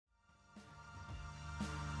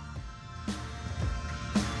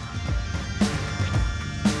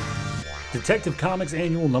Detective Comics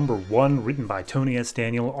Annual Number 1, written by Tony S.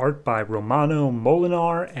 Daniel, art by Romano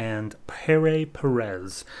Molinar and Pere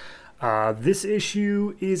Perez. This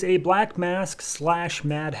issue is a Black Mask /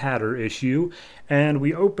 Mad Hatter issue, and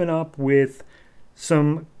we open up with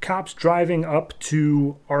some cops driving up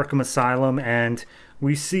to Arkham Asylum, and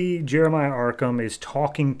we see Jeremiah Arkham is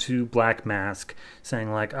talking to Black Mask,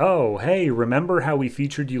 saying like, oh, hey, remember how we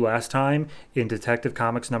featured you last time in Detective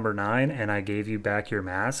Comics number 9 and I gave you back your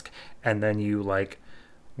mask and then you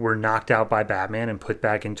were knocked out by Batman and put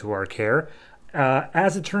back into our care?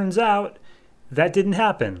 As it turns out, that didn't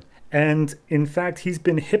happen. And in fact, he's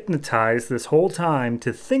been hypnotized this whole time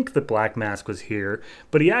to think that Black Mask was here,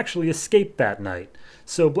 but he actually escaped that night.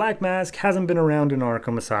 So Black Mask hasn't been around in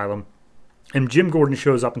Arkham Asylum. And Jim Gordon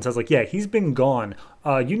shows up and says, like, yeah, he's been gone.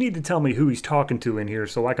 You need to tell me who he's talking to in here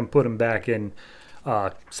so I can put him back in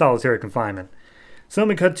solitary confinement. So then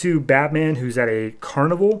we cut to Batman, who's at a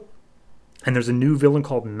carnival. And there's a new villain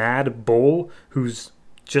called Mad Bull, who's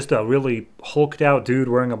just a really hulked out dude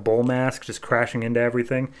wearing a bull mask, just crashing into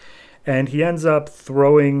everything. And he ends up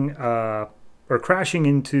crashing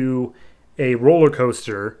into a roller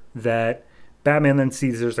coaster that Batman then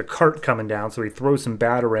sees there's a cart coming down, so he throws some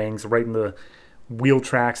batarangs right in the wheel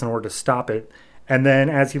tracks in order to stop it. And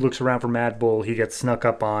then as he looks around for Mad Bull, he gets snuck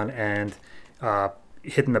up on and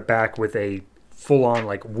hit in the back with a full-on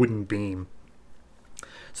wooden beam.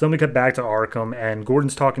 So then we cut back to Arkham, and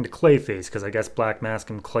Gordon's talking to Clayface, because I guess Black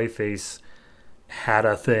Mask and Clayface had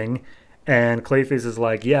a thing. And Clayface is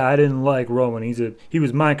like, yeah, I didn't like Rowan. He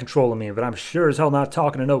was mind controlling me, but I'm sure as hell not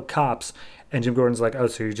talking to no cops. And Jim Gordon's like, oh,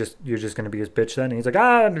 so you're just going to be his bitch then? And he's like,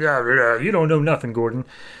 you don't know nothing, Gordon.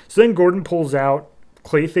 So then Gordon pulls out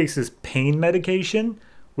Clayface's pain medication,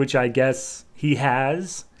 which I guess he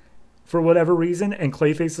has for whatever reason. And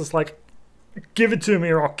Clayface is like, give it to me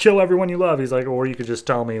or I'll kill everyone you love. He's like, or you could just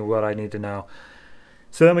tell me what I need to know.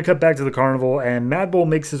 So then we cut back to the carnival, and Mad Bull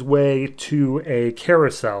makes his way to a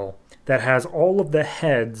carousel that has all of the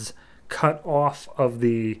heads cut off of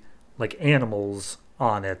the animals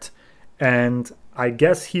on it. And I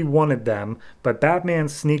guess he wanted them, but Batman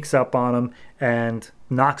sneaks up on him and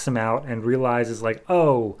knocks him out and realizes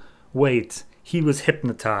oh, wait, he was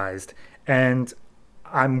hypnotized. And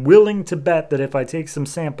I'm willing to bet that if I take some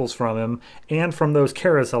samples from him and from those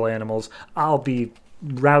carousel animals, I'll be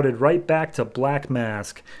routed right back to Black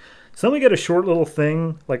Mask. So then we get a short little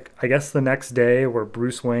thing, I guess the next day, where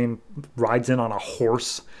Bruce Wayne rides in on a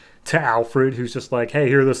horse to Alfred, who's just like, hey,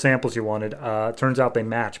 here are the samples you wanted. Turns out they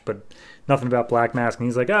match, but nothing about Black Mask. And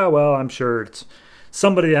he's like, oh, well, I'm sure it's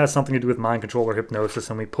somebody that has something to do with mind control or hypnosis.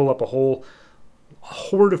 And we pull up a whole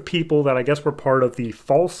horde of people that I guess were part of the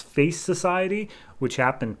False Face Society, which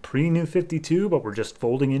happened pre-New 52, but we're just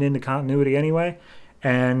folding it into continuity anyway.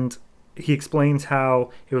 And he explains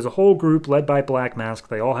how it was a whole group led by Black Mask.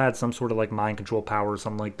 They all had some sort of mind control power or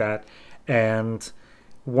something like that. And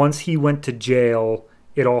once he went to jail,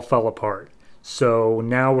 it all fell apart. So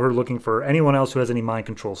now we're looking for anyone else who has any mind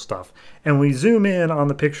control stuff. And we zoom in on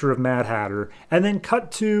the picture of Mad Hatter and then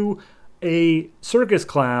cut to a circus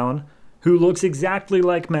clown who looks exactly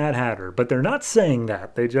like Mad Hatter. But they're not saying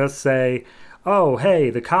that. They just say, oh, hey,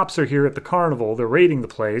 the cops are here at the carnival. They're raiding the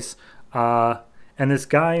place. And this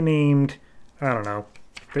guy named, I don't know,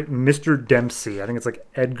 Mr. Dempsey. I think it's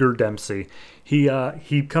Edgar Dempsey.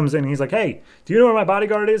 He comes in and he's like, hey, do you know where my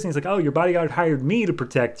bodyguard is? And he's like, oh, your bodyguard hired me to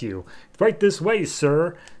protect you. Right this way,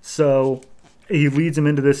 sir. So he leads him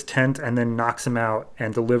into this tent and then knocks him out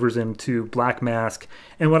and delivers him to Black Mask.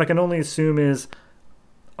 And what I can only assume is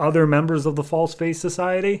other members of the False Face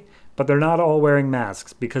Society, but they're not all wearing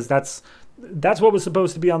masks because that's what was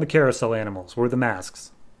supposed to be on the carousel animals, were the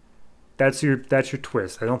masks. That's your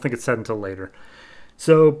twist. I don't think it's said until later.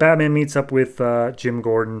 So Batman meets up with Jim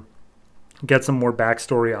Gordon, gets some more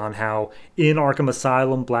backstory on how in Arkham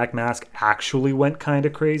Asylum, Black Mask actually went kind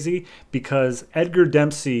of crazy because Edgar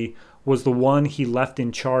Dempsey was the one he left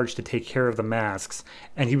in charge to take care of the masks.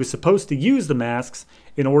 And he was supposed to use the masks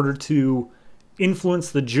in order to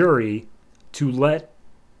influence the jury to let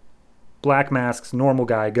Black Mask's normal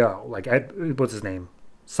guy go. What's his name?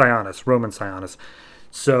 Roman Sionis.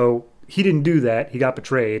 So he didn't do that. He got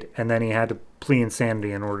betrayed, and then he had to plea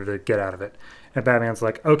insanity in order to get out of it. And Batman's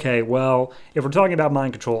like, okay, well, if we're talking about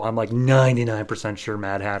mind control, I'm 99% sure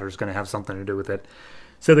Mad Hatter's going to have something to do with it.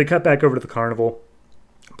 So they cut back over to the carnival.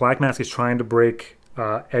 Black Mask is trying to break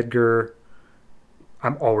Edgar.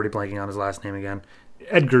 I'm already blanking on his last name again.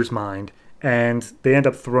 Edgar's mind. And they end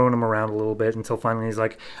up throwing him around a little bit until finally he's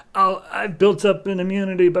like, oh, I've built up an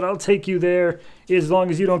immunity, but I'll take you there as long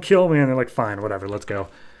as you don't kill me. And they're like, fine, whatever, let's go.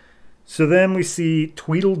 So then we see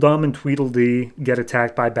Tweedledum and Tweedledee get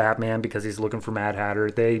attacked by Batman because he's looking for Mad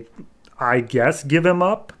Hatter. They, I guess, give him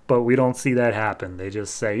up, but we don't see that happen. They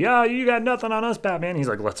just say, yeah, you got nothing on us, Batman. He's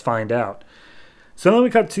like, let's find out. So then we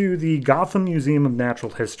cut to the Gotham Museum of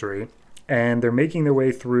Natural History, and they're making their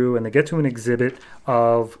way through, and they get to an exhibit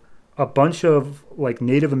of a bunch of like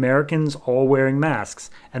Native Americans all wearing masks,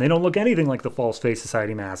 and they don't look anything like the False Face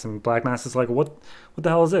Society mask. And Black Mask is like, what the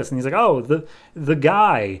hell is this? And he's like, oh, the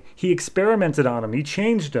guy, he experimented on him, he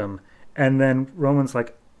changed him. And then Roman's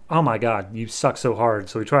like, oh my god, you suck so hard.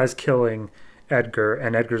 So he tries killing Edgar,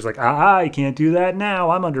 and Edgar's like, I can't do that now,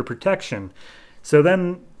 I'm under protection. So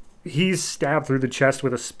then he's stabbed through the chest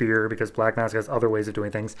with a spear because Black Mask has other ways of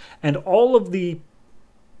doing things, and all of the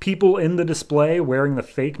people in the display wearing the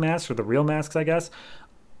fake masks, or the real masks, I guess,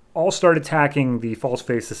 all start attacking the False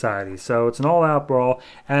Face Society. So it's an all-out brawl,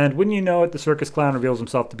 and wouldn't you know it, the circus clown reveals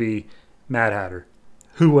himself to be Mad Hatter.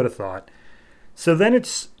 Who would have thought? So then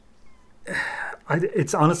it's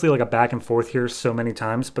honestly like a back and forth here so many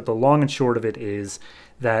times, but the long and short of it is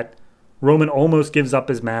that Roman almost gives up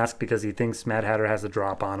his mask because he thinks Mad Hatter has a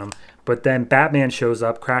drop on him, but then Batman shows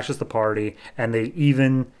up, crashes the party, and they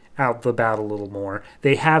even out the battle a little more.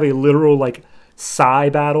 They have a literal like psi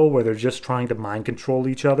battle where they're just trying to mind control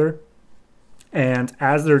each other. And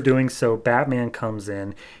as they're doing so, Batman comes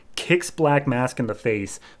in, kicks Black Mask in the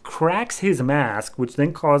face, cracks his mask, which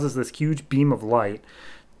then causes this huge beam of light,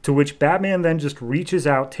 to which Batman then just reaches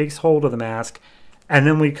out, takes hold of the mask, and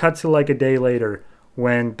then we cut to like a day later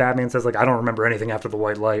when Batman says, like, I don't remember anything after the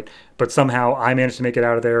white light, but somehow I managed to make it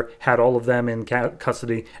out of there, had all of them in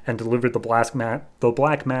custody, and delivered the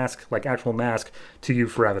black mask, like actual mask, to you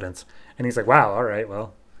for evidence. And he's like, wow, all right,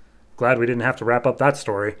 well, glad we didn't have to wrap up that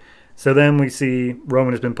story. So then we see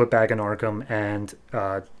Roman has been put back in Arkham, and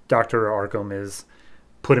Dr. Arkham is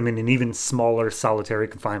put him in an even smaller solitary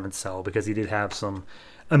confinement cell because he did have some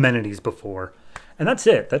amenities before. And that's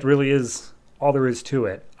it. That really is all there is to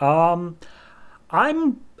it.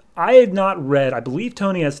 I had not read, I believe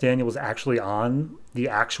Tony S. Daniel was actually on the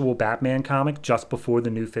actual Batman comic just before the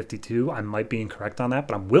New 52. I might be incorrect on that,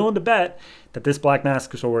 but I'm willing to bet that this Black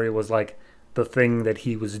Mask story was like the thing that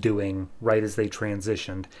he was doing right as they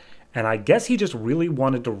transitioned. And I guess he just really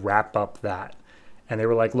wanted to wrap up that. And they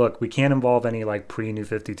were like, look, we can't involve any like pre-New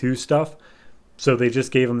 52 stuff. So they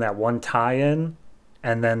just gave him that one tie-in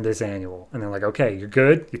and then this annual. And they're like, okay, you're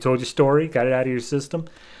good. You told your story, got it out of your system.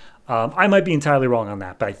 I might be entirely wrong on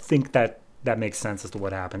that, but I think that makes sense as to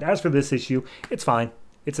what happened. As for this issue, it's fine.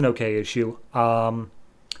 It's an okay issue. Standalone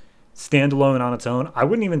on its own. I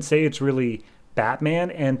wouldn't even say it's really Batman.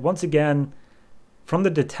 And once again, from the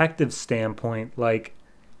detective standpoint, like,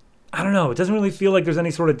 I don't know. It doesn't really feel like there's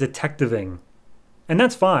any sort of detectiving. And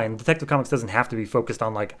that's fine. Detective Comics doesn't have to be focused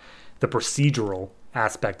on, like, the procedural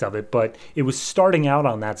aspect of it. But it was starting out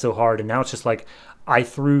on that so hard, and now it's just like, I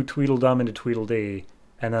threw Tweedledum into Tweedledee,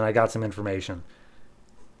 and then I got some information.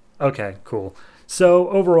 Okay, cool. So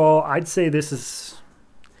overall, I'd say this is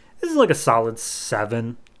like a solid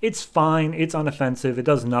 7. It's fine. It's unoffensive. It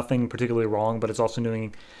does nothing particularly wrong, but it's also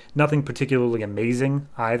doing nothing particularly amazing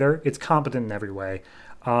either. It's competent in every way.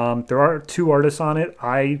 There are 2 artists on it.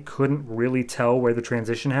 I couldn't really tell where the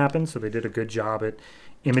transition happened, so they did a good job at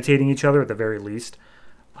imitating each other at the very least.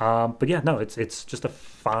 But yeah, no, it's just a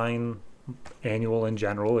fine annual in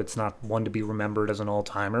general. It's not one to be remembered as an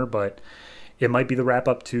all-timer, but it might be the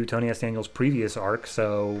wrap-up to Tony S. Daniel's previous arc,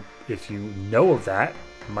 so if you know of that,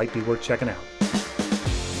 it might be worth checking out.